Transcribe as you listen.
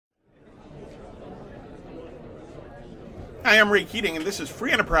Hi, I'm Ray Keating, and this is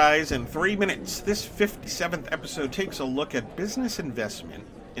Free Enterprise in 3 minutes. This 57th episode takes a look at business investment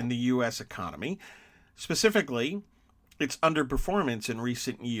in the U.S. economy, specifically its underperformance in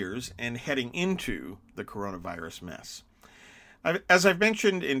recent years and heading into the coronavirus mess. As I've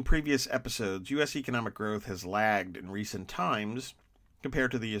mentioned in previous episodes, U.S. economic growth has lagged in recent times compared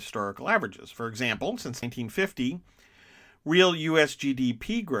to the historical averages. For example, since 1950, real U.S.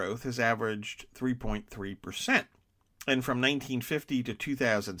 GDP growth has averaged 3.3%. And from 1950 to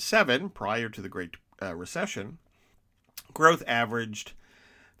 2007, prior to the Great Recession, growth averaged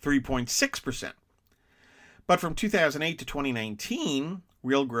 3.6%. But from 2008 to 2019,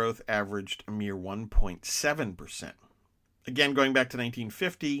 real growth averaged a mere 1.7%. Again, going back to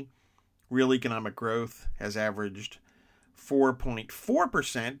 1950, real economic growth has averaged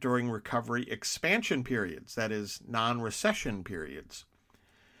 4.4% during recovery expansion periods, that is, non-recession periods.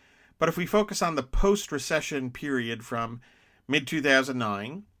 But if we focus on the post-recession period from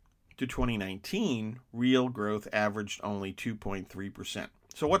mid-2009 to 2019, real growth averaged only 2.3%.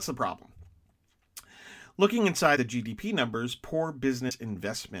 So what's the problem? Looking inside the GDP numbers, poor business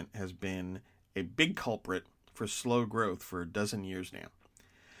investment has been a big culprit for slow growth for a dozen years now.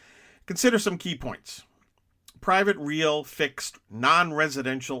 Consider some key points. Private, real, fixed,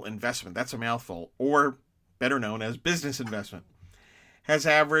 non-residential investment, that's a mouthful, or better known as business investment, has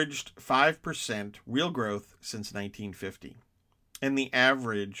averaged 5% real growth since 1950, and the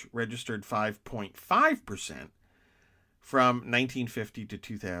average registered 5.5% from 1950 to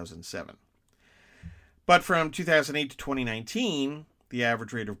 2007. But from 2008 to 2019, the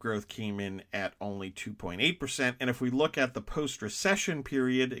average rate of growth came in at only 2.8%, and if we look at the post-recession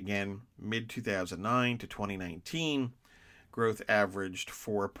period, again, mid-2009 to 2019, growth averaged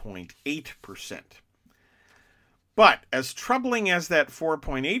 4.8%. But as troubling as that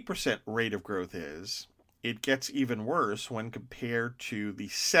 4.8% rate of growth is, it gets even worse when compared to the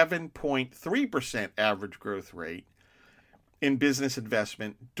 7.3% average growth rate in business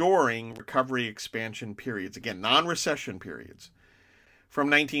investment during recovery expansion periods, again, non-recession periods, from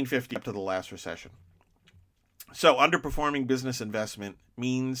 1950 up to the last recession. So underperforming business investment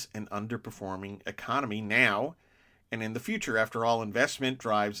means an underperforming economy now and in the future. After all, investment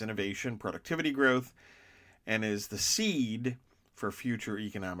drives innovation, productivity growth, and is the seed for future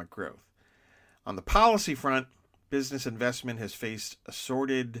economic growth. On the policy front, business investment has faced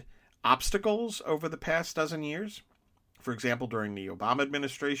assorted obstacles over the past dozen years. For example, during the Obama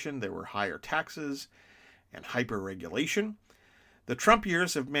administration, there were higher taxes and hyper-regulation. The Trump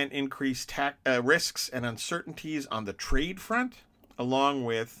years have meant increased risks and uncertainties on the trade front, along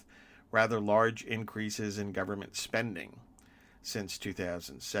with rather large increases in government spending since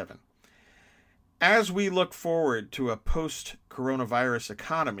 2007. As we look forward to a post-coronavirus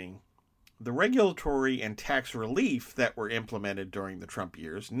economy, the regulatory and tax relief that were implemented during the Trump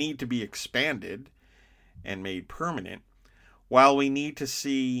years need to be expanded and made permanent, while we need to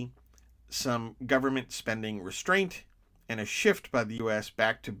see some government spending restraint and a shift by the U.S.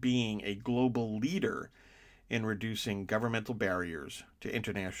 back to being a global leader in reducing governmental barriers to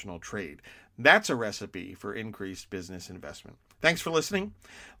international trade. That's a recipe for increased business investment. Thanks for listening.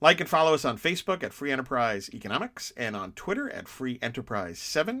 Like and follow us on Facebook at Free Enterprise Economics and on Twitter at Free Enterprise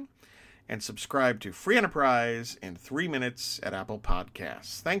 7. And subscribe to Free Enterprise in 3 minutes at Apple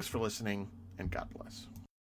Podcasts. Thanks for listening, and God bless.